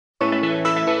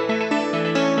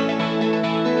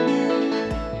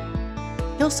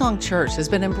Hillsong Church has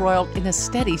been embroiled in a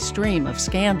steady stream of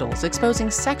scandals exposing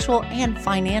sexual and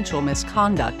financial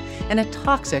misconduct and a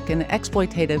toxic and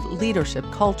exploitative leadership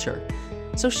culture.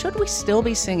 So should we still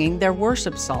be singing their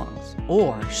worship songs?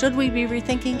 Or should we be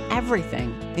rethinking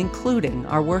everything, including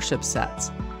our worship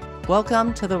sets?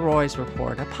 Welcome to The Roys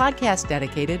Report, a podcast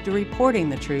dedicated to reporting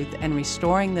the truth and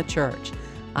restoring the church.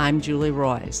 I'm Julie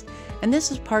Roys, and this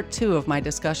is part 2 of my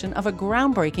discussion of a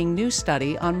groundbreaking new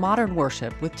study on modern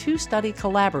worship with 2 study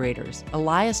collaborators,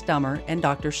 Elias Dummer and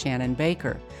Dr. Shannon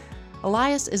Baker.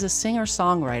 Elias is a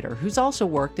singer-songwriter who's also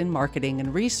worked in marketing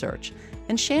and research,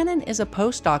 and Shannon is a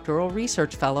postdoctoral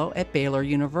research fellow at Baylor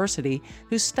University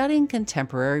who's studying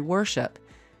contemporary worship.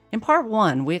 In part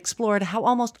 1, we explored how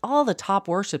almost all the top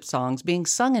worship songs being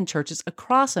sung in churches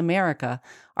across America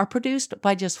are produced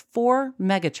by just 4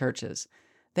 megachurches.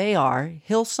 They are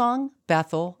Hillsong,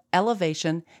 Bethel,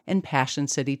 Elevation, and Passion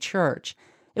City Church.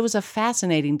 It was a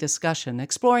fascinating discussion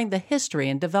exploring the history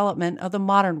and development of the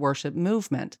modern worship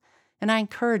movement. And I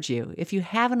encourage you, if you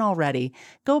haven't already,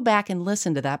 go back and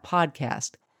listen to that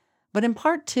podcast. But in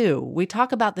part 2, we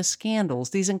talk about the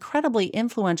scandals these incredibly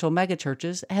influential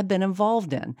megachurches have been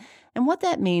involved in and what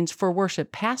that means for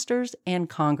worship pastors and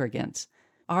congregants.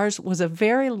 Ours was a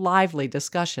very lively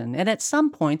discussion, and at some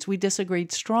points we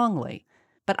disagreed strongly.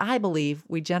 But I believe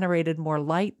we generated more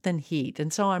light than heat,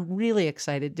 and so I'm really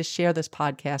excited to share this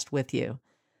podcast with you.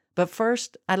 But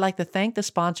first, I'd like to thank the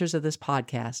sponsors of this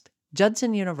podcast,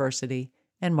 Judson University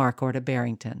and Marquardt of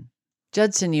Barrington.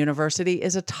 Judson University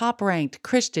is a top-ranked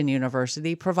Christian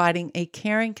university providing a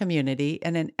caring community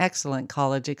and an excellent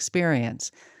college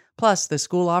experience. Plus, the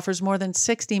school offers more than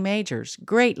 60 majors,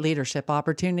 great leadership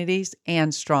opportunities,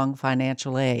 and strong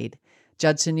financial aid.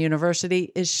 Judson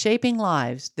University is shaping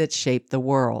lives that shape the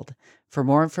world. For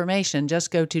more information,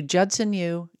 just go to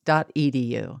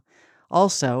judsonu.edu.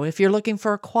 Also, if you're looking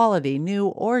for a quality new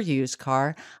or used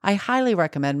car, I highly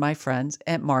recommend my friends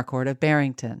at Marquardt of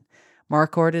Barrington.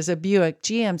 Marquardt is a Buick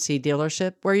GMC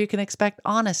dealership where you can expect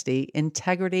honesty,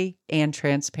 integrity, and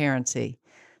transparency.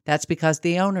 That's because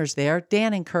the owners there,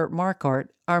 Dan and Kurt Marquardt,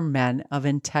 are men of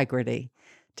integrity.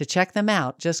 To check them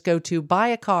out, just go to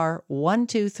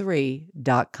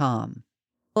buyacar123.com.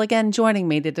 Well, again, joining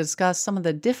me to discuss some of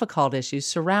the difficult issues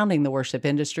surrounding the worship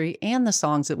industry and the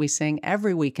songs that we sing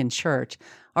every week in church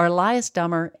are Elias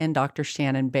Dummer and Dr.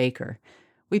 Shannon Baker.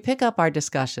 We pick up our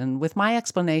discussion with my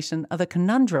explanation of the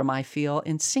conundrum I feel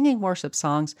in singing worship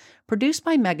songs produced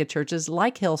by megachurches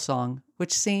like Hillsong,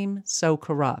 which seem so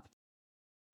corrupt.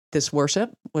 This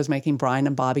worship was making Brian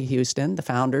and Bobby Houston, the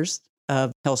founders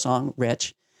of Hillsong,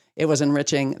 rich. It was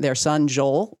enriching their son,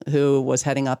 Joel, who was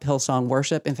heading up Hillsong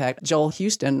worship. In fact, Joel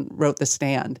Houston wrote The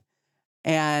Stand.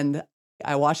 And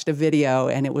I watched a video,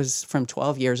 and it was from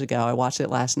 12 years ago. I watched it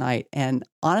last night. And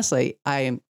honestly, I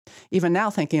am even now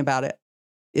thinking about it,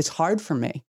 it's hard for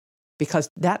me because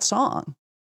that song,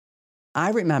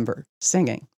 I remember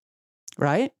singing,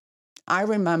 right? I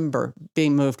remember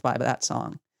being moved by that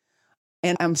song.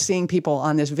 And I'm seeing people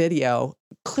on this video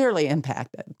clearly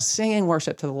impacted, singing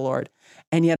worship to the Lord.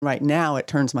 And yet right now it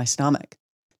turns my stomach.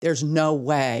 There's no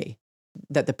way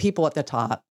that the people at the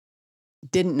top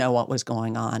didn't know what was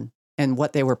going on and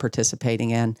what they were participating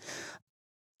in.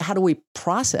 How do we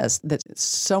process that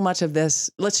so much of this?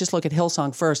 Let's just look at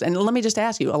Hillsong first. And let me just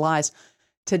ask you, Elias,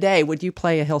 today, would you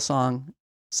play a Hillsong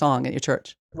song at your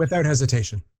church? Without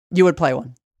hesitation. You would play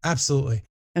one? Absolutely.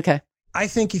 Okay. I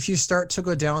think if you start to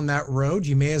go down that road,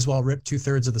 you may as well rip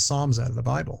 2/3 of the Psalms out of the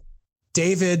Bible.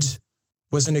 David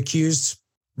was an accused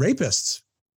rapist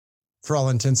for all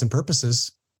intents and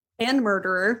purposes. And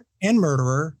murderer.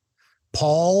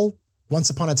 Paul, once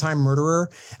upon a time murderer.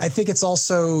 I think it's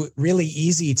also really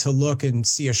easy to look and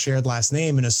see a shared last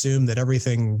name and assume that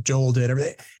everything Joel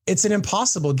did, it's an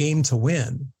impossible game to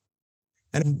win.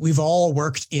 And we've all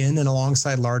worked in and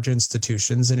alongside large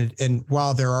institutions. And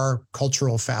while there are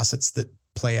cultural facets that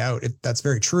play out, that's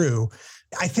very true.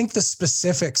 I think the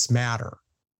specifics matter.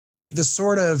 The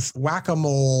sort of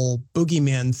whack-a-mole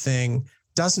boogeyman thing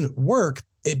doesn't work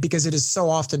because it is so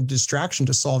often a distraction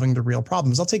to solving the real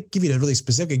problems. I'll give you a really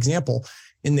specific example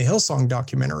in the Hillsong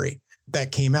documentary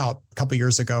that came out a couple of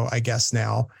years ago, I guess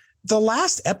now. The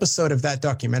last episode of that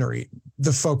documentary,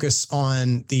 the focus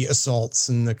on the assaults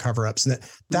and the cover-ups, and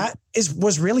that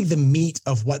was really the meat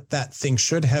of what that thing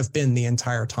should have been the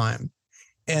entire time.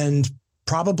 And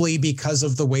probably because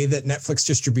of the way that Netflix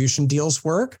distribution deals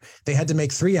work, they had to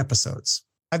make 3 episodes.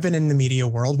 I've been in the media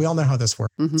world. We all know how this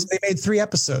works. Mm-hmm. So they made 3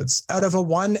 episodes out of a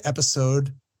 1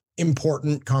 episode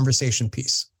important conversation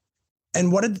piece.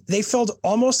 And they filled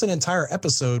almost an entire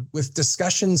episode with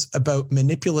discussions about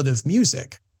manipulative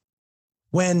music,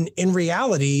 when in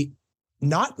reality,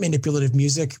 not manipulative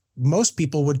music, most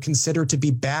people would consider to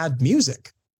be bad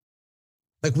music.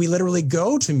 Like we literally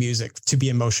go to music to be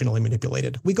emotionally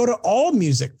manipulated. We go to all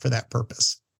music for that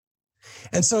purpose.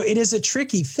 And so it is a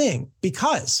tricky thing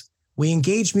because we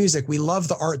engage music. We love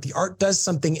the art. The art does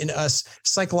something in us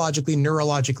psychologically,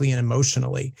 neurologically, and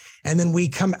emotionally. And then we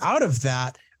come out of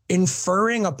that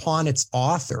inferring upon its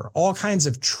author all kinds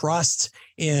of trust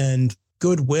and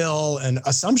goodwill and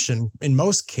assumption in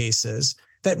most cases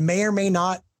that may or may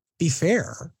not be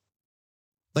fair.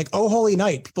 Like Oh Holy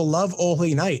Night, people love Oh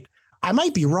Holy Night. I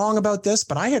might be wrong about this,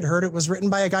 but I had heard it was written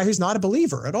by a guy who's not a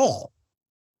believer at all.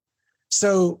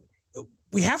 So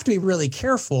we have to be really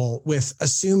careful with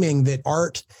assuming that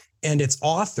art and its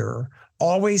author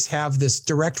always have this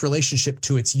direct relationship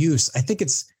to its use. I think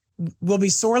we'll be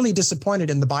sorely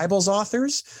disappointed in the Bible's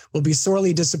authors. We'll be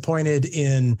sorely disappointed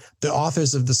in the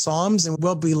authors of the Psalms, and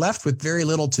we'll be left with very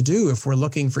little to do if we're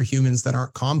looking for humans that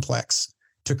aren't complex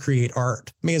to create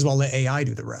art. May as well let AI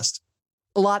do the rest.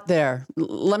 A lot there.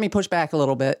 Let me push back a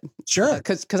little bit. Sure.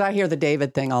 Because I hear the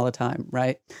David thing all the time,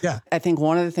 right? Yeah. I think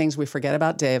one of the things we forget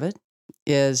about David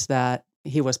is that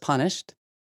he was punished.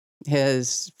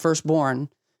 His firstborn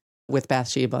with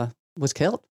Bathsheba was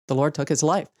killed. The Lord took his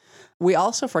life. We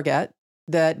also forget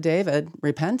that David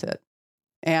repented.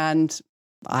 And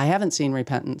I haven't seen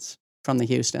repentance from the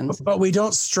Houstons. But we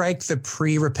don't strike the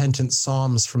pre-repentant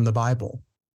Psalms from the Bible.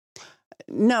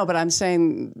 No, but I'm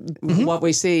saying what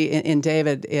we see in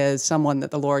David is someone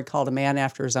that the Lord called a man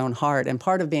after his own heart. And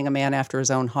part of being a man after his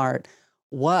own heart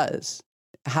was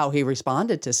how he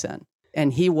responded to sin.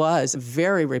 And he was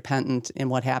very repentant in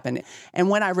what happened. And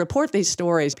when I report these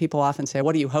stories, people often say,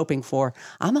 what are you hoping for?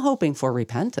 I'm hoping for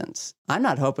repentance. I'm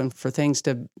not hoping for things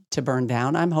to burn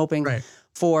down. I'm hoping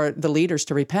for the leaders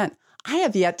to repent. I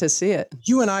have yet to see it.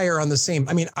 You and I are on the same.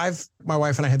 I mean, my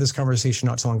wife and I had this conversation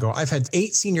not too long ago. I've had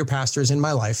 8 senior pastors in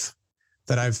my life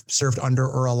that I've served under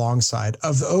or alongside.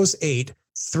 Of those 8,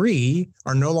 3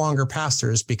 are no longer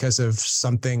pastors because of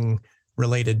something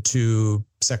related to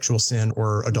sexual sin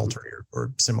or adultery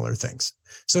or similar things.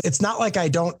 So it's not like I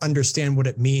don't understand what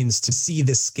it means to see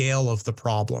the scale of the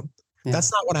problem. Yeah.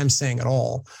 That's not what I'm saying at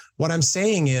all. What I'm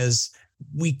saying is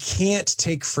we can't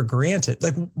take for granted.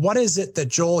 Like, what is it that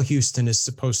Joel Houston is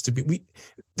supposed to be?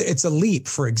 It's a leap,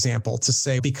 for example, to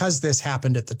say, because this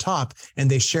happened at the top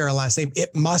and they share a last name,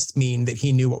 it must mean that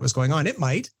he knew what was going on. It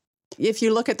might. If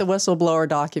you look at the whistleblower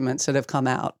documents that have come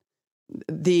out,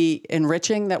 the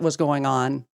enriching that was going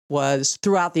on was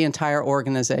throughout the entire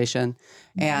organization.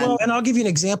 And I'll give you an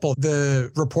example.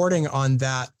 The reporting on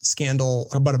that scandal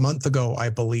about a month ago, I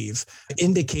believe,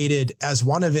 indicated as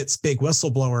one of its big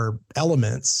whistleblower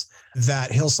elements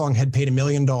that Hillsong had paid $1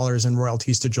 million in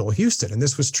royalties to Joel Houston. And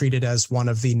this was treated as one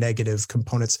of the negative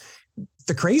components.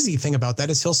 The crazy thing about that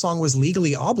is Hillsong was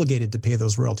legally obligated to pay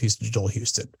those royalties to Joel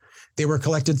Houston. They were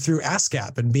collected through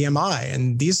ASCAP and BMI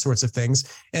and these sorts of things.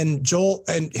 And Joel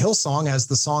and Hillsong as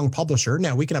the song publisher,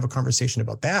 now we can have a conversation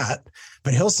about that,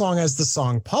 but Hillsong as the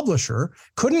song publisher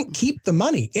couldn't keep the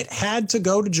money. It had to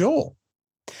go to Joel.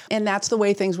 And that's the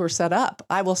way things were set up.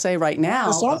 I will say right now,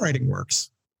 the songwriting works.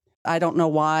 I don't know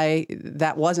why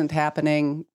that wasn't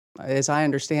happening, as I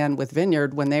understand, with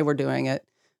Vineyard when they were doing it.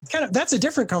 That's a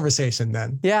different conversation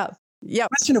then. Yeah. Yeah. The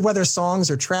question of whether songs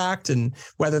are tracked and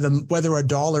whether a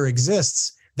dollar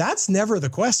exists, that's never the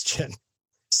question.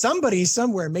 Somebody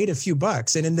somewhere made a few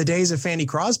bucks. And in the days of Fanny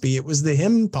Crosby, it was the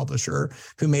hymn publisher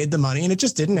who made the money, and it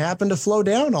just didn't happen to flow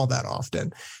down all that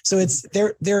often. So it's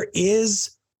there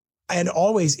is and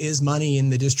always is money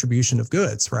in the distribution of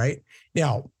goods, right?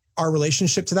 Now, our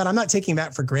relationship to that, I'm not taking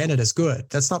that for granted as good.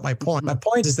 That's not my point. My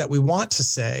point is that we want to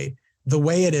say the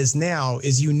way it is now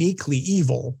is uniquely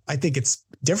evil. I think it's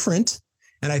different,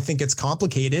 and I think it's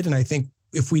complicated. And I think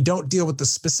if we don't deal with the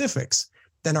specifics,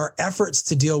 then our efforts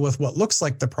to deal with what looks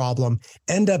like the problem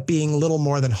end up being little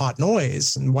more than hot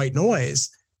noise and white noise,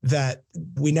 that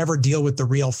we never deal with the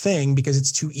real thing because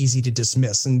it's too easy to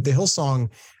dismiss. And the Hillsong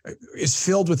is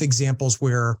filled with examples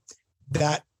where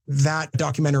that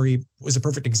documentary was a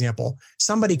perfect example.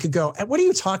 Somebody could go, what are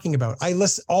you talking about? I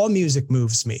listen, all music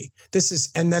moves me.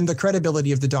 And then the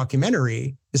credibility of the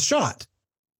documentary is shot.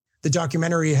 The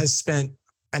documentary has spent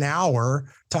an hour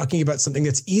talking about something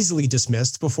that's easily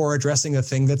dismissed before addressing a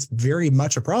thing that's very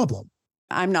much a problem.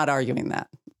 I'm not arguing that.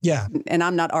 Yeah. And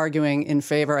I'm not arguing in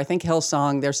favor. I think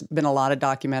Hillsong, there's been a lot of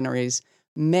documentaries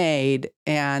made,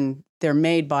 and they're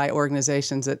made by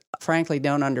organizations that frankly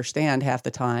don't understand half the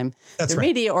time. That's They're right.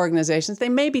 Media organizations. They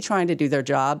may be trying to do their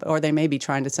job, or they may be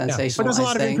trying to sensationalize but there's a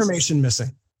lot things. of information missing.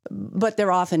 But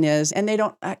there often is, and they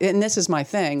don't, and this is my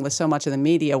thing with so much of the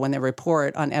media when they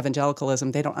report on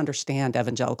evangelicalism, they don't understand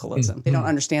evangelicalism. Mm-hmm. They don't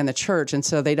understand the church. And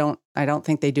so I don't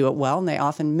think they do it well, and they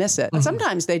often miss it. And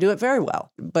sometimes they do it very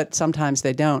well, but sometimes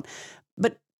they don't.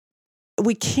 But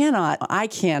I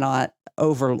cannot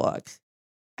overlook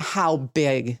how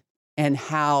big and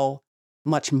how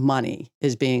much money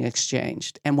is being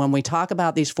exchanged. And when we talk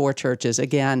about these 4 churches,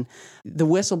 again, the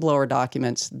whistleblower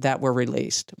documents that were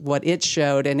released, what it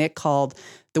showed, and it called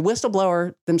the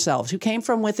whistleblower themselves, who came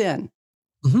from within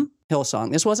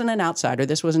Hillsong. This wasn't an outsider.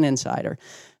 This was an insider.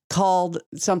 Called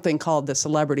the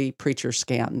celebrity preacher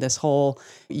scam. This whole,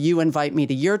 you invite me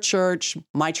to your church,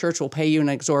 my church will pay you an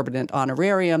exorbitant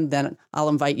honorarium, then I'll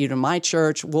invite you to my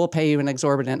church, we'll pay you an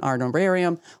exorbitant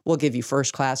honorarium, we'll give you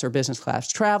first class or business class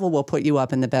travel, we'll put you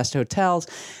up in the best hotels.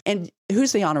 And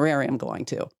who's the honorarium going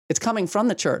to? It's coming from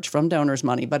the church, from donors'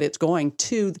 money, but it's going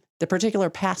to the particular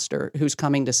pastor who's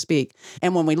coming to speak.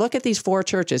 And when we look at these 4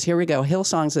 churches, here we go,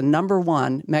 Hillsong's the number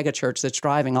 1 megachurch that's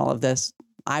driving all of this.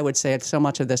 I would say so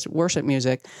much of this worship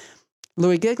music.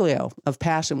 Louis Giglio of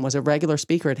Passion was a regular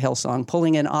speaker at Hillsong,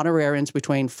 pulling in honorariums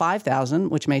between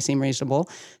 $5,000, which may seem reasonable,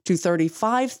 to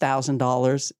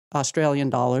 $35,000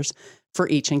 Australian dollars for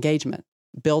each engagement.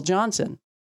 Bill Johnson,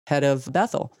 head of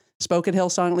Bethel, spoke at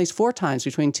Hillsong at least 4 times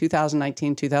between 2019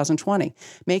 and 2020,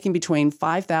 making between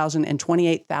 $5,000 and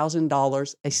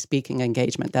 $28,000 a speaking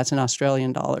engagement. That's in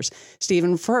Australian dollars.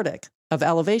 Stephen Furtick of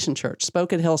Elevation Church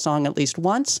spoke at Hillsong at least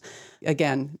once.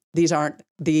 Again, the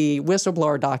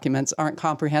whistleblower documents aren't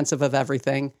comprehensive of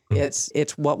everything.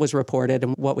 It's what was reported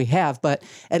and what we have, but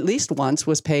at least once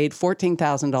was paid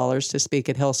 $14,000 to speak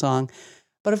at Hillsong.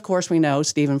 But of course, we know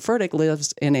Stephen Furtick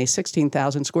lives in a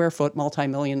 16,000 square foot,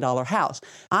 multi-million-dollar house.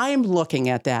 I'm looking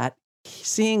at that,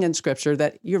 seeing in Scripture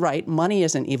that you're right, money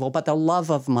isn't evil, but the love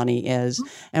of money is.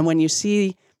 And when you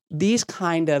see these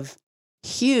kind of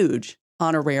huge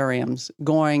honorariums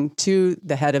going to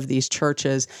the head of these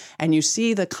churches, and you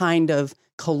see the kind of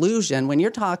collusion, when you're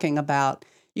talking about,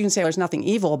 you can say there's nothing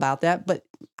evil about that, but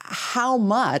how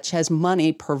much has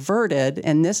money perverted?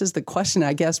 And this is the question,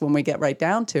 I guess, when we get right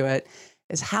down to it,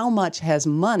 is how much has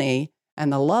money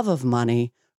and the love of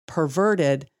money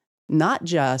perverted not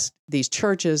just these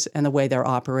churches and the way they're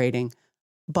operating,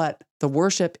 but the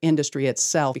worship industry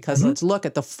itself? Because let's look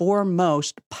at the 4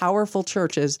 most powerful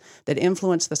churches that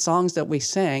influence the songs that we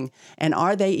sing, and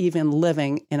are they even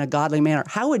living in a godly manner?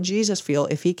 How would Jesus feel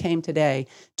if he came today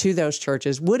to those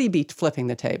churches? Would he be flipping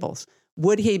the tables?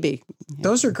 Would he be?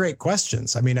 Those are great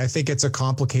questions. I mean, I think it's a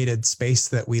complicated space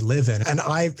that we live in. And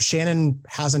Shannon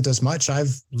hasn't as much.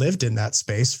 I've lived in that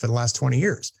space for the last 20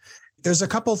 years. There's a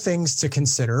couple things to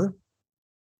consider.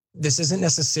 This isn't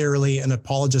necessarily an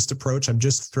apologist approach. I'm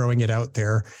just throwing it out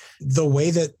there. The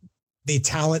way that the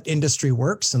talent industry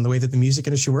works and the way that the music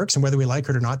industry works, and whether we like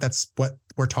it or not, that's what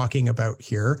we're talking about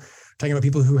here. We're talking about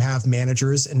people who have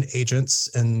managers and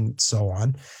agents and so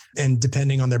on. And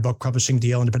depending on their book publishing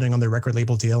deal and depending on their record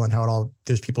label deal and how it all,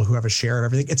 there's people who have a share of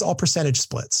everything. It's all percentage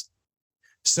splits.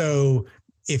 So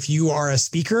if you are a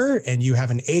speaker and you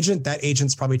have an agent, that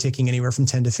agent's probably taking anywhere from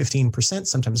 10 to 15%,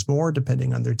 sometimes more,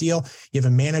 depending on their deal. You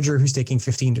have a manager who's taking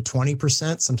 15 to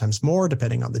 20%, sometimes more,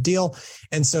 depending on the deal.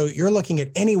 And so you're looking at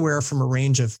anywhere from a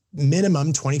range of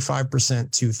minimum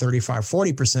 25% to 35,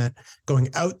 40% going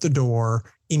out the door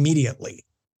immediately.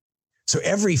 So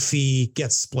every fee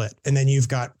gets split, and then you've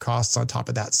got costs on top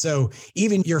of that. So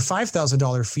even your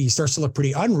 $5,000 fee starts to look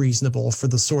pretty unreasonable for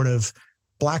the sort of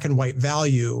black and white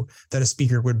value that a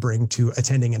speaker would bring to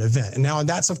attending an event. And now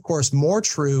that's, of course, more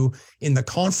true in the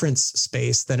conference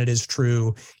space than it is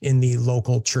true in the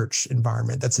local church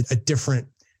environment. That's a different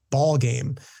ball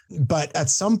game. But at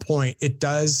some point, it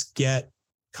does get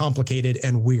complicated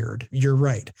and weird. You're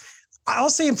right.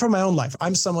 I'll say from my own life,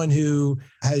 I'm someone who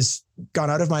has gone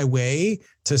out of my way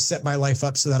to set my life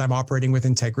up so that I'm operating with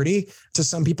integrity. To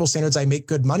some people's standards, I make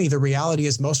good money. The reality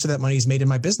is most of that money is made in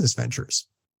my business ventures.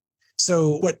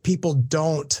 So what people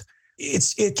don't,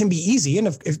 it can be easy, and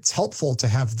it's helpful to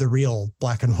have the real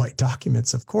black and white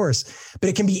documents, of course, but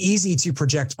it can be easy to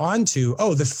project onto,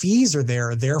 oh, the fees are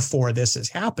there, therefore this is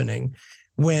happening.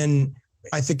 When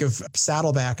I think of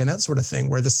Saddleback and that sort of thing,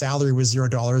 where the salary was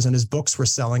 $0 and his books were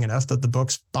selling enough that the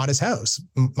books bought his house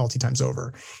multi times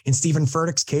over. In Stephen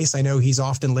Furtick's case, I know he's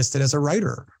often listed as a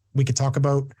writer. We could talk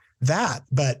about that.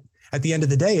 But at the end of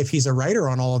the day, if he's a writer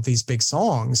on all of these big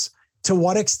songs, to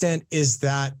what extent is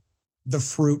that the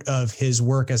fruit of his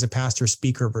work as a pastor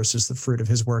speaker versus the fruit of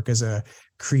his work as a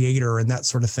creator and that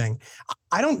sort of thing?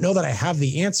 I don't know that I have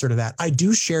the answer to that. I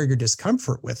do share your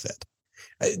discomfort with it,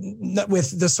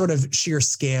 with the sort of sheer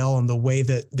scale and the way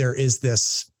that there is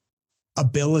this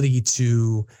ability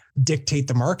to dictate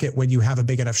the market when you have a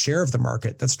big enough share of the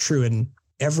market. That's true in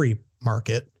every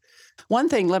market. One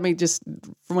thing, let me just,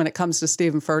 when it comes to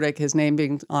Stephen Furtick, his name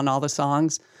being on all the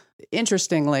songs,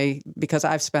 interestingly, because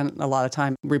I've spent a lot of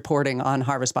time reporting on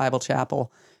Harvest Bible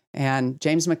Chapel, and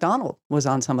James McDonald was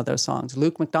on some of those songs.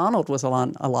 Luke McDonald was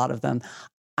on a lot of them.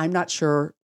 I'm not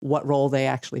sure what role they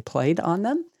actually played on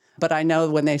them, but I know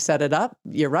when they set it up,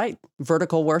 you're right,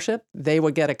 vertical worship, they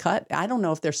would get a cut. I don't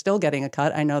know if they're still getting a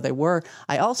cut. I know they were.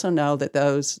 I also know that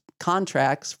those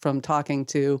contracts, from talking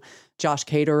to Josh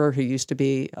Caterer, who used to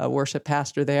be a worship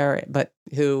pastor there, but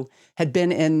who had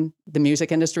been in the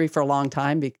music industry for a long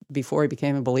time before he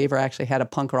became a believer, actually had a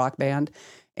punk rock band.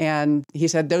 And he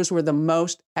said those were the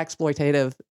most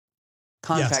exploitative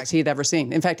contracts he'd ever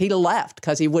seen. In fact, he left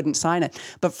because he wouldn't sign it.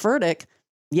 But Furtick,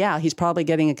 yeah, he's probably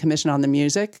getting a commission on the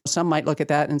music. Some might look at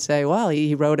that and say, well,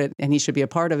 he wrote it and he should be a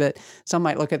part of it. Some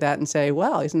might look at that and say,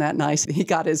 well, isn't that nice? He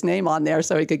got his name on there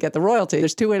so he could get the royalty.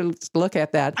 There's two ways to look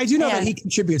at that. I do know that he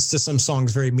contributes to some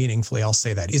songs very meaningfully. I'll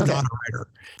say that. He's not a writer.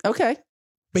 Okay.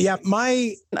 But yeah,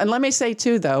 And let me say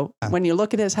too, though, when you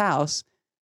look at his house,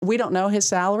 we don't know his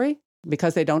salary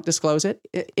because they don't disclose it.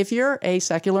 If you're a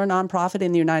secular nonprofit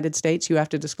in the United States, you have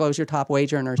to disclose your top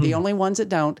wage earners. The only ones that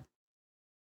don't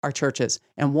are churches.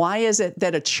 And why is it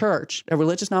that a church, a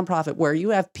religious nonprofit, where you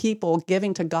have people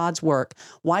giving to God's work,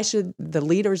 why should the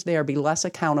leaders there be less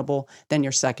accountable than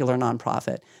your secular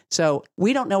nonprofit? So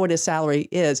we don't know what his salary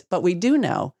is, but we do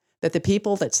know that the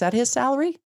people that set his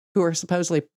salary, who are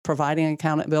supposedly providing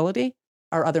accountability,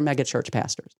 are other megachurch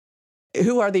pastors.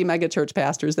 Who are the megachurch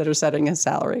pastors that are setting his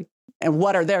salary? And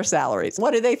what are their salaries?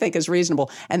 What do they think is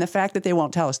reasonable? And the fact that they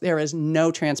won't tell us, there is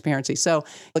no transparency. So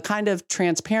the kind of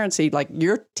transparency, like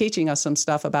you're teaching us some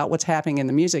stuff about what's happening in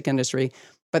the music industry,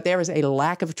 but there is a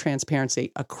lack of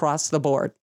transparency across the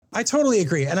board. I totally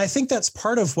agree. And I think that's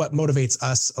part of what motivates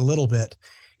us a little bit,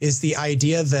 is the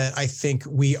idea that I think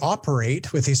we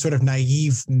operate with a sort of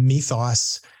naive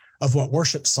mythos of what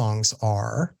worship songs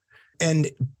are. And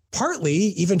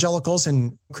partly evangelicals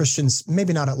and Christians,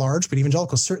 maybe not at large, but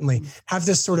evangelicals certainly have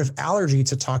this sort of allergy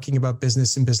to talking about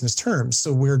business in business terms.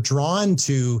 So we're drawn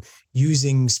to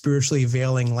using spiritually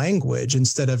veiling language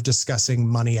instead of discussing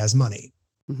money as money.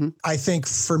 I think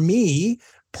for me,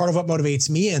 part of what motivates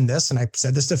me in this, and I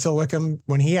said this to Phil Wickham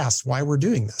when he asked why we're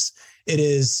doing this, it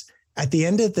is at the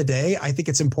end of the day, I think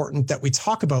it's important that we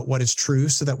talk about what is true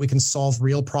so that we can solve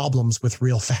real problems with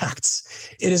real facts.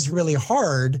 It is really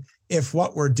hard if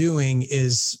what we're doing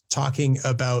is talking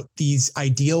about these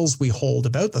ideals we hold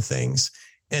about the things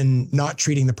and not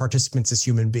treating the participants as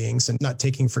human beings and not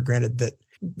taking for granted that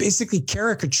basically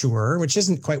caricature, which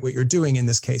isn't quite what you're doing in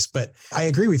this case, but I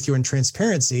agree with you in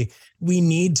transparency. We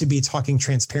need to be talking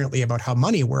transparently about how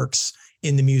money works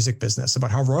in the music business,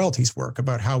 about how royalties work,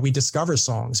 about how we discover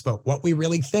songs, about what we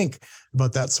really think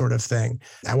about that sort of thing,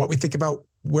 and what we think about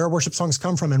where worship songs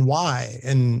come from and why.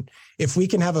 And if we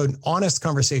can have an honest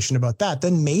conversation about that,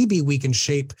 then maybe we can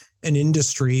shape an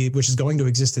industry, which is going to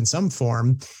exist in some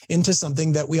form, into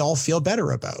something that we all feel better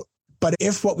about. But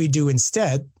if what we do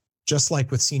instead, just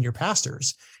like with senior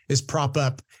pastors, is prop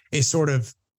up a sort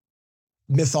of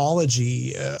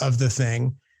mythology of the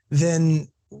thing, then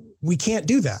we can't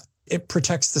do that. It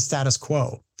protects the status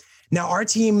quo. Now, our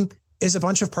team is a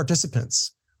bunch of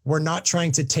participants. We're not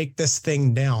trying to take this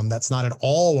thing down. That's not at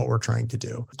all what we're trying to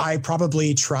do. I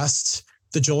probably trust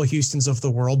the Joel Houstons of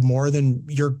the world more than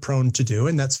you're prone to do,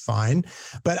 and that's fine.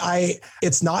 But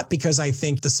it's not because I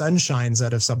think the sun shines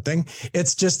out of something.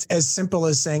 It's just as simple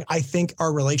as saying, I think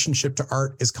our relationship to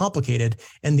art is complicated,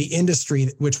 and the industry,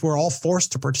 which we're all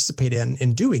forced to participate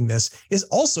in doing this, is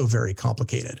also very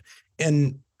complicated.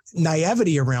 And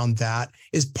naivety around that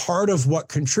is part of what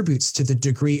contributes to the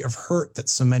degree of hurt that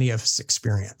so many of us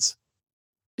experience.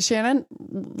 Shannon,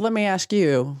 let me ask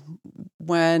you,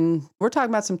 when we're talking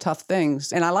about some tough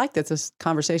things, and I like that this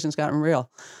conversation's gotten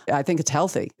real. I think it's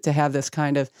healthy to have this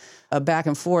kind of back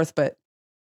and forth. But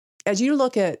as you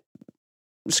look at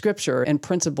scripture and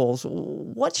principles,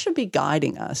 what should be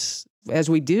guiding us as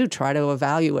we do try to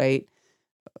evaluate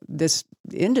this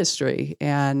industry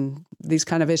and these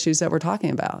kind of issues that we're talking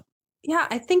about? Yeah,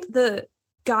 I think the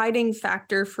guiding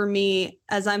factor for me,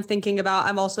 as I'm thinking about,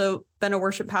 I've also been a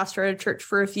worship pastor at a church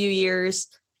for a few years,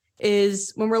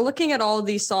 is when we're looking at all of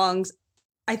these songs,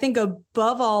 I think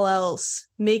above all else,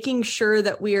 making sure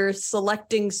that we're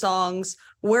selecting songs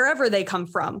wherever they come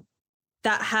from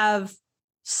that have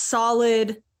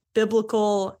solid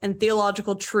biblical and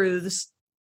theological truths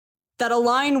that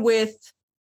align with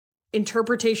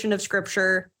interpretation of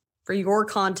scripture for your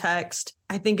context,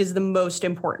 I think is the most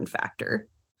important factor.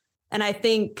 And I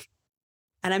think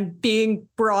and I'm being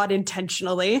broad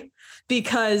intentionally,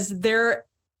 because there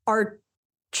are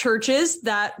churches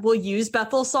that will use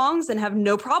Bethel songs and have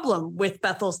no problem with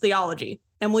Bethel's theology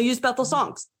and will use Bethel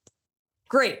songs.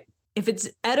 Great. If it's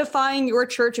edifying your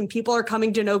church and people are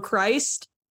coming to know Christ,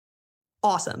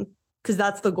 awesome. Because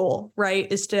that's the goal,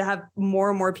 right? Is to have more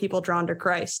and more people drawn to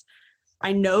Christ.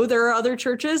 I know there are other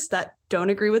churches that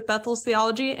don't agree with Bethel's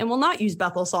theology and will not use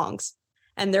Bethel songs.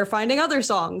 And they're finding other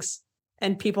songs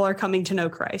and people are coming to know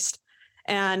Christ.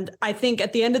 And I think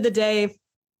at the end of the day,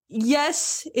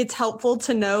 yes, it's helpful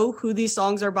to know who these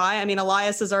songs are by. I mean,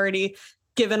 Elias has already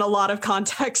given a lot of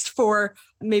context for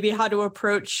maybe how to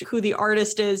approach who the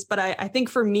artist is. But I think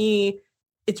for me,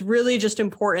 it's really just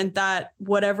important that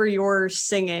whatever you're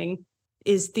singing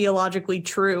is theologically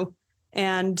true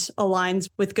and aligns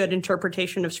with good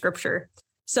interpretation of scripture.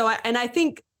 So, I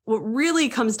think what really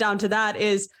comes down to that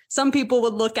is some people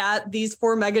would look at these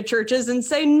 4 megachurches and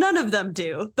say none of them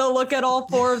do. They'll look at all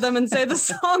 4 of them and say the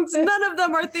songs, none of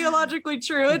them are theologically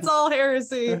true. It's all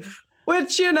heresy,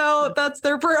 which, that's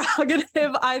their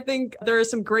prerogative. I think there are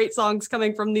some great songs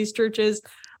coming from these churches,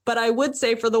 but I would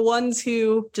say for the ones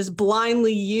who just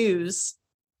blindly use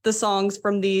the songs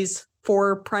from these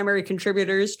 4 primary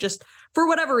contributors, just for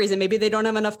whatever reason, maybe they don't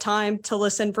have enough time to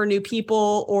listen for new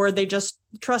people, or they just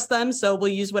trust them, so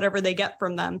we'll use whatever they get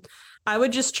from them. I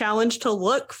would just challenge to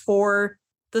look for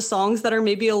the songs that are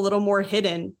maybe a little more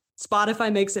hidden.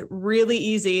 Spotify makes it really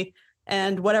easy.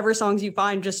 And whatever songs you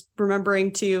find, just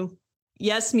remembering to,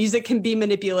 yes, music can be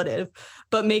manipulative,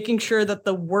 but making sure that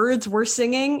the words we're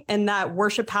singing and that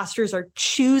worship pastors are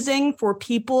choosing for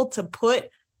people to put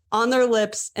on their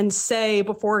lips and say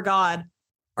before God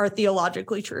are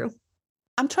theologically true.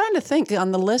 I'm trying to think,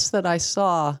 on the list that I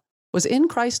saw, was In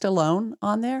Christ Alone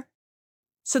on there?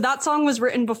 So that song was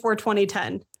written before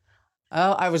 2010.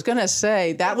 Oh, I was going to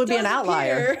say that would be an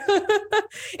outlier.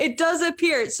 It does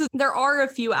appear. So there are a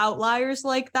few outliers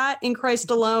like that. In Christ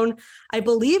Alone, I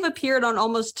believe, appeared on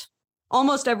almost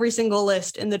every single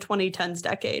list in the 2010s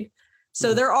decade.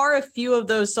 So there are a few of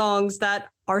those songs that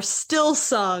are still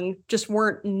sung, just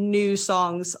weren't new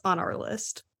songs on our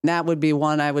list. That would be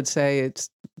one I would say it's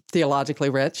theologically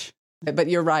rich. But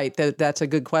you're right, that's a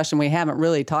good question. We haven't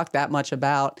really talked that much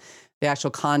about the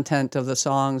actual content of the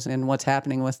songs and what's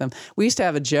happening with them. We used to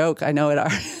have a joke, I know, in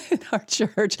our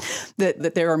church,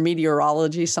 that there are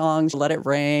meteorology songs, Let It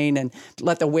Rain and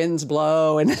Let the Winds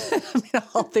Blow, and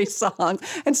all these songs.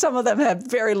 And some of them have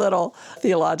very little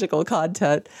theological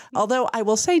content. Although I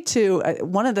will say, too,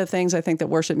 one of the things I think that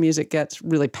worship music gets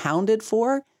really pounded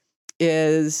for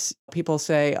is people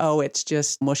say, oh, it's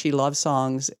just mushy love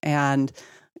songs. And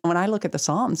when I look at the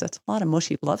Psalms, that's a lot of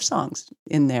mushy love songs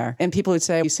in there. And people would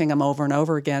say, you sing them over and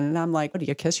over again. And I'm like, what, do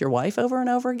you kiss your wife over and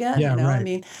over again? Yeah, right. I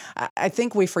mean, I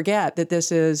think we forget that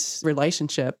this is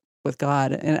relationship with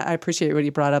God. And I appreciate what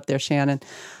you brought up there, Shannon.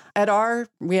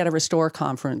 We had a Restore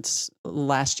conference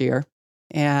last year,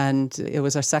 and it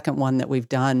was our second one that we've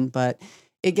done, but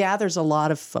it gathers a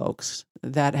lot of folks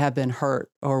that have been hurt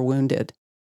or wounded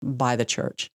by the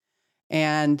church.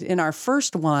 And in our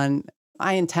first one,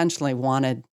 I intentionally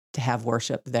wanted to have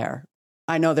worship there.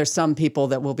 I know there's some people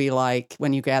that will be like,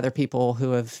 when you gather people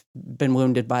who have been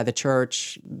wounded by the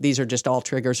church, these are just all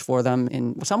triggers for them.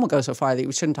 And some will go so far that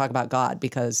we shouldn't talk about God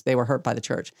because they were hurt by the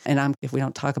church. And if we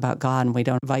don't talk about God and we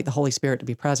don't invite the Holy Spirit to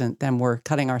be present, then we're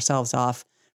cutting ourselves off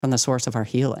from the source of our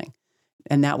healing.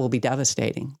 And that will be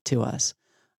devastating to us.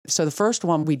 So the first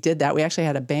one, we did that. We actually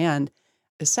had a band.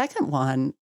 The second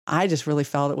one, I just really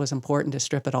felt it was important to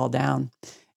strip it all down.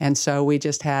 And so we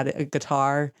just had a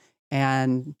guitar,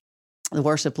 and the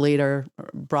worship leader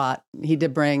he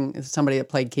did bring somebody that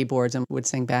played keyboards and would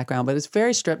sing background, but it's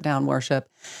very stripped down worship.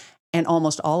 And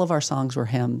almost all of our songs were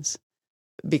hymns,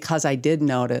 because I did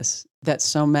notice that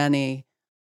so many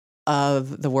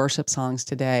of the worship songs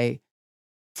today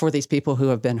for these people who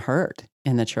have been hurt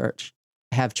in the church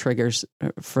have triggers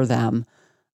for them.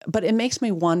 But it makes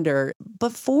me wonder,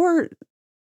 before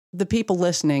the people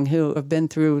listening who have been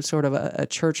through sort of a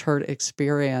church hurt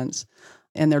experience,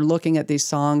 and they're looking at these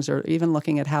songs or even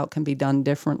looking at how it can be done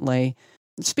differently,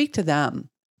 speak to them.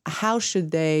 How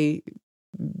should they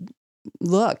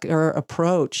look or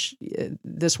approach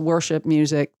this worship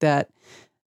music that,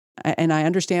 and I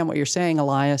understand what you're saying,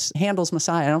 Elias, Handel's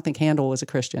Messiah. I don't think Handel was a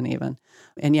Christian even,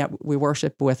 and yet we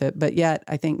worship with it. But yet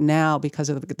I think now, because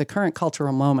of the current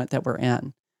cultural moment that we're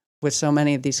in, with so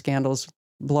many of these scandals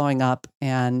blowing up,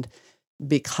 and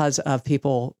because of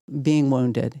people being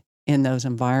wounded in those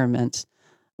environments,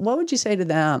 what would you say to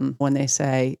them when they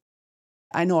say,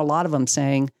 I know a lot of them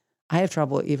saying, I have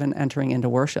trouble even entering into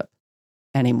worship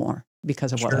anymore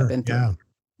because of what I've been through.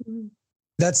 Yeah.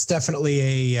 That's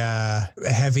definitely a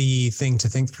heavy thing to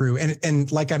think through.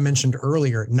 And like I mentioned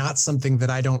earlier, not something that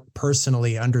I don't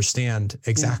personally understand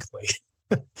exactly.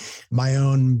 Yeah. My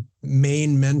own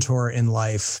main mentor in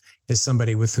life is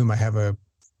somebody with whom I have a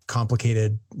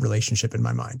complicated relationship in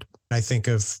my mind. I think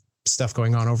of stuff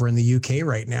going on over in the UK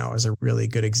right now as a really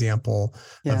good example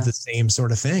of the same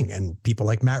sort of thing. And people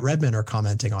like Matt Redman are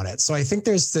commenting on it. So I think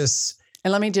there's this.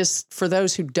 And let me just, for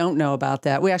those who don't know about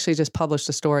that, we actually just published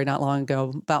a story not long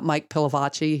ago about Mike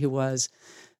Pilavachi, who was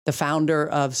the founder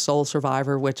of Soul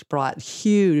Survivor, which brought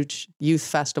huge youth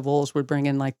festivals, would bring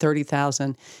in like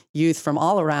 30,000 youth from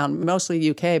all around, mostly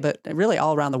UK, but really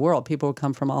all around the world. People would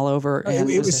come from all over.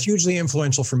 And it was hugely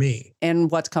influential for me.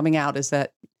 And what's coming out is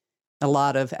that a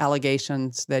lot of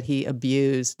allegations that he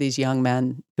abused these young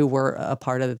men who were a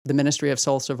part of the ministry of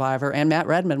Soul Survivor. And Matt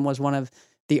Redman was one of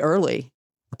the early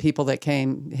people that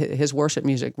came, his worship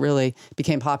music really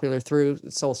became popular through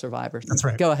Soul Survivor. That's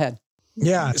right. Go ahead.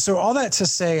 Yeah. So all that to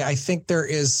say, I think there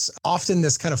is often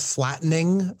this kind of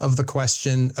flattening of the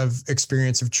question of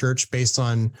experience of church based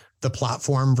on the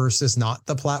platform versus not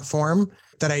the platform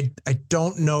that I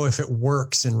don't know if it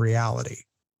works in reality.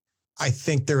 I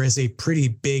think there is a pretty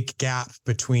big gap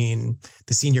between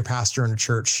the senior pastor in a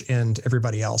church and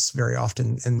everybody else very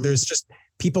often. And there's just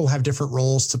people have different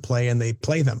roles to play and they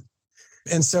play them.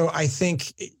 And so I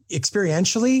think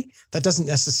experientially, that doesn't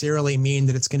necessarily mean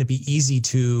that it's going to be easy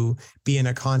to be in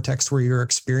a context where you're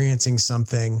experiencing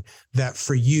something that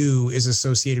for you is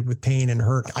associated with pain and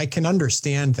hurt. I can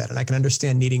understand that, and I can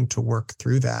understand needing to work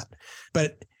through that.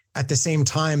 But at the same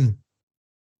time,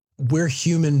 we're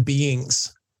human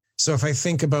beings. So if I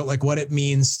think about like what it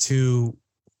means to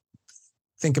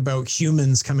think about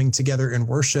humans coming together in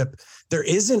worship, there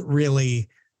isn't really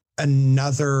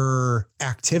another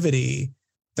activity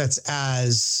that's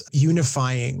as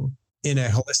unifying in a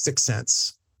holistic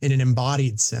sense, in an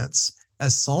embodied sense,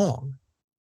 as song.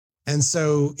 And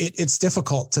so it's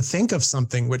difficult to think of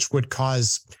something which would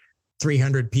cause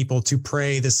 300 people to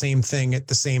pray the same thing at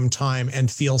the same time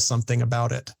and feel something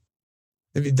about it.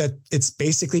 That it's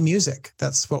basically music.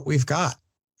 That's what we've got.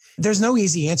 There's no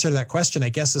easy answer to that question, I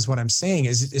guess, is what I'm saying.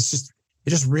 It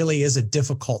just really is a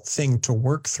difficult thing to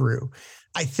work through.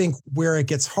 I think where it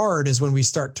gets hard is when we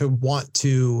start to want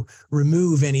to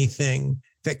remove anything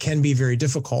that can be very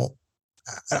difficult.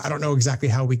 I don't know exactly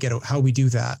how we do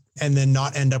that, and then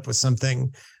not end up with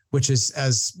something which is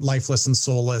as lifeless and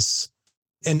soulless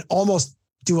and almost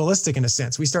dualistic in a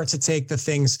sense. We start to take the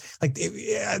things like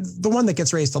the one that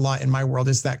gets raised a lot in my world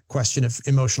is that question of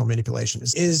emotional manipulation.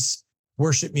 Is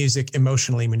worship music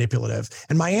emotionally manipulative?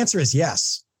 And my answer is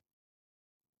yes.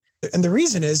 And the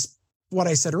reason is what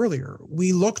I said earlier.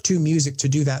 We look to music to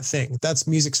do that thing. That's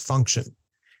music's function,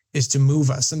 is to move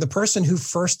us. And the person who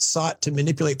first sought to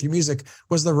manipulate through music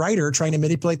was the writer trying to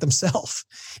manipulate themselves,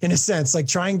 in a sense, like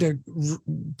trying to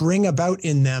bring about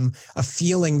in them a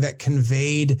feeling that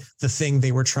conveyed the thing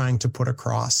they were trying to put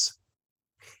across.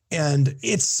 And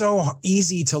it's so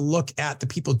easy to look at the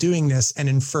people doing this and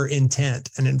infer intent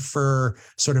and infer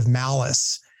sort of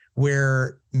malice,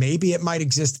 where maybe it might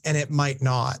exist and it might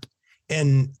not.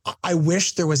 And I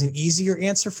wish there was an easier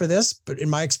answer for this, but in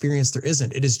my experience, there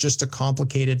isn't. It is just a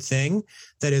complicated thing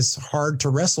that is hard to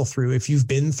wrestle through if you've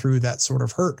been through that sort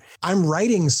of hurt. I'm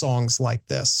writing songs like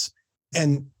this.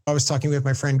 And I was talking with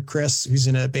my friend Chris, who's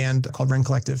in a band called Ren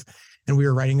Collective, and we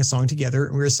were writing a song together.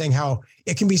 And we were saying how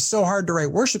it can be so hard to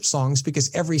write worship songs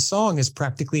because every song is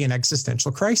practically an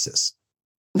existential crisis.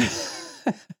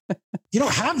 You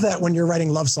don't have that when you're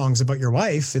writing love songs about your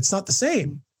wife. It's not the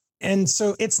same. And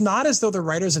so it's not as though the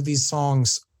writers of these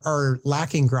songs are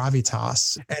lacking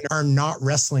gravitas and are not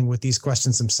wrestling with these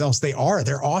questions themselves. They are.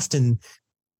 They're often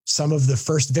some of the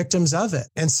first victims of it.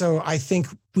 And so I think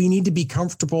we need to be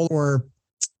comfortable, or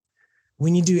we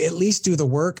need to at least do the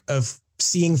work of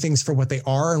seeing things for what they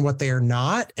are and what they are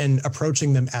not, and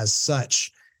approaching them as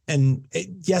such. And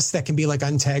yes, that can be like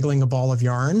untangling a ball of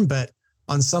yarn, but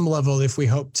on some level, if we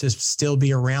hope to still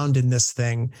be around in this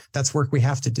thing, that's work we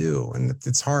have to do. And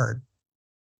it's hard.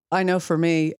 I know for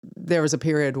me, there was a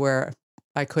period where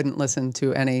I couldn't listen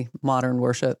to any modern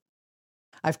worship.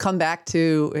 I've come back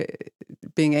to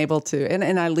being able to,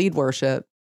 and I lead worship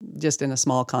just in a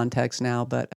small context now,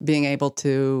 but being able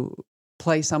to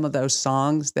play some of those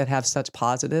songs that have such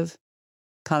positive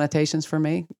connotations for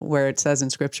me, where it says in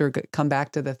scripture, come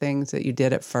back to the things that you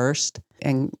did at first.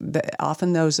 And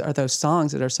often those are those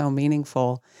songs that are so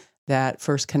meaningful that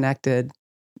first connected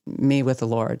me with the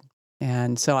Lord.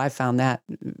 And so I found that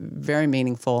very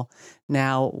meaningful.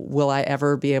 Now, will I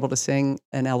ever be able to sing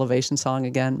an elevation song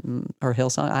again or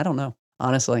Hillsong? I don't know.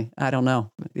 Honestly, I don't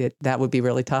know. That would be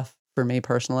really tough for me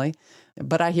personally.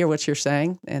 But I hear what you're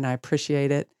saying, and I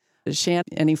appreciate it. Shan,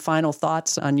 any final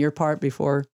thoughts on your part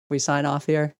before we sign off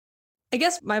here? I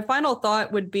guess my final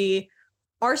thought would be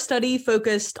our study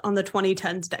focused on the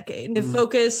 2010s decade. It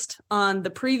focused on the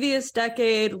previous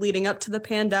decade leading up to the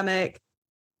pandemic.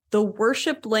 The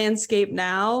worship landscape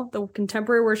now, the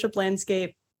contemporary worship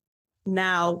landscape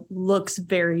now looks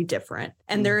very different.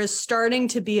 And there is starting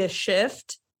to be a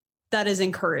shift that is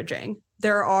encouraging.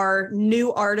 There are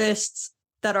new artists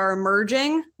that are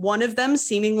emerging. One of them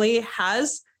seemingly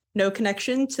has no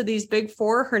connection to these big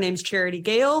four. Her name's Charity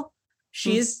Gale.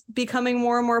 She's becoming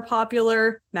more and more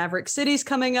popular. Maverick City's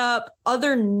coming up.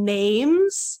 Other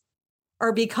names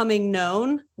are becoming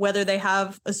known, whether they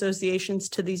have associations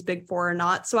to these big four or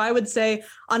not. So I would say,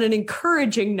 on an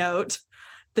encouraging note,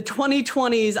 the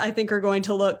 2020s, I think, are going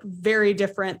to look very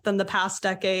different than the past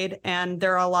decade. And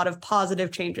there are a lot of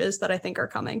positive changes that I think are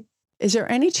coming. Is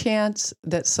there any chance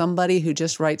that somebody who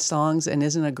just writes songs and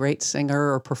isn't a great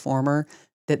singer or performer,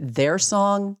 that their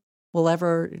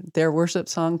worship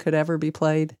song could ever be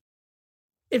played?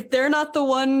 If they're not the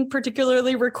one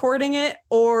particularly recording it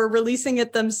or releasing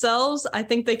it themselves, I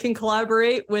think they can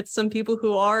collaborate with some people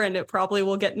who are, and it probably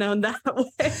will get known that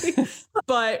way.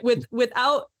 But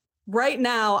without right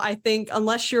now, I think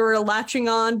unless you're latching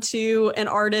on to an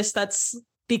artist that's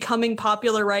becoming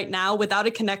popular right now without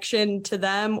a connection to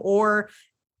them or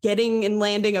getting and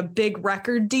landing a big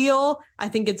record deal, I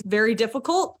think it's very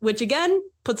difficult, which again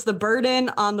puts the burden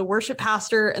on the worship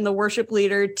pastor and the worship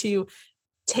leader to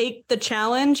take the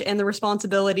challenge and the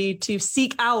responsibility to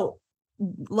seek out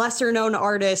lesser known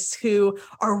artists who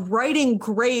are writing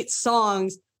great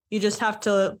songs. You just have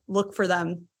to look for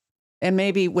them. And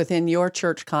maybe within your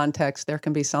church context, there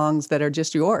can be songs that are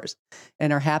just yours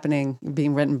and are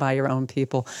being written by your own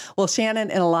people. Well, Shannon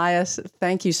and Elias,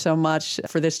 thank you so much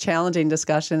for this challenging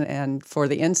discussion and for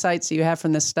the insights you have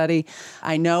from this study.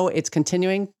 I know it's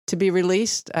continuing to be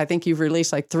released. I think you've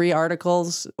released like 3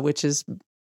 articles, which is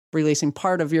releasing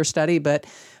part of your study, but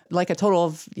like a total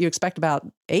of, you expect about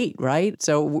 8, right?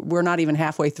 So we're not even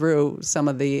halfway through some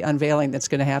of the unveiling that's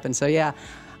going to happen. So yeah,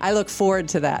 I look forward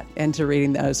to that and to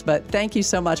reading those. But thank you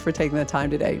so much for taking the time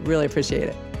today. Really appreciate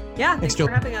it. Yeah, thanks for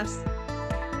having us.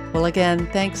 Well, again,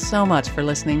 thanks so much for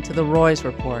listening to The Roys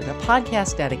Report, a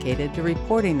podcast dedicated to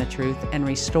reporting the truth and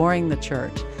restoring the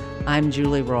church. I'm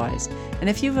Julie Roys. And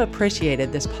if you've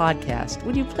appreciated this podcast,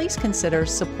 would you please consider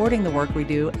supporting the work we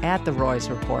do at The Roys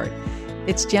Report?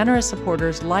 It's generous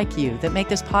supporters like you that make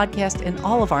this podcast and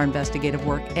all of our investigative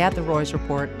work at The Roys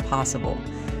Report possible.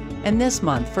 And this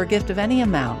month, for a gift of any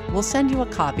amount, we'll send you a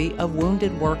copy of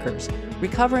Wounded Workers,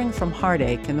 Recovering from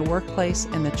Heartache in the Workplace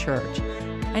and the Church.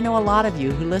 I know a lot of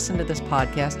you who listen to this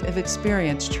podcast have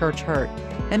experienced church hurt,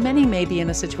 and many may be in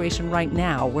a situation right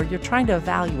now where you're trying to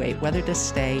evaluate whether to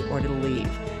stay or to leave.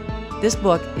 This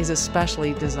book is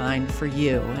especially designed for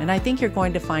you, and I think you're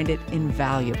going to find it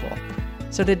invaluable.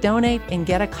 So to donate and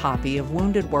get a copy of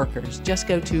Wounded Workers, just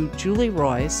go to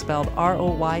julieroys, spelled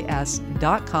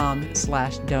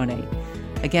ROYS.com/donate.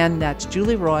 Again, that's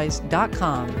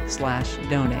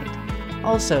julieroys.com/donate.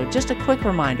 Also, just a quick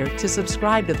reminder to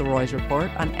subscribe to The Roys Report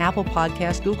on Apple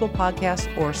Podcasts, Google Podcasts,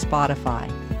 or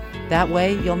Spotify. That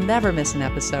way, you'll never miss an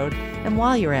episode. And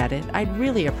while you're at it, I'd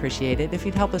really appreciate it if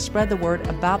you'd help us spread the word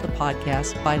about the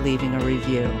podcast by leaving a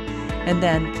review. And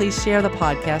then please share the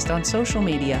podcast on social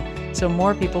media so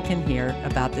more people can hear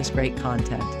about this great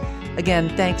content.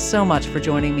 Again, thanks so much for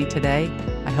joining me today.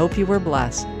 I hope you were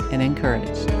blessed and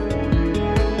encouraged.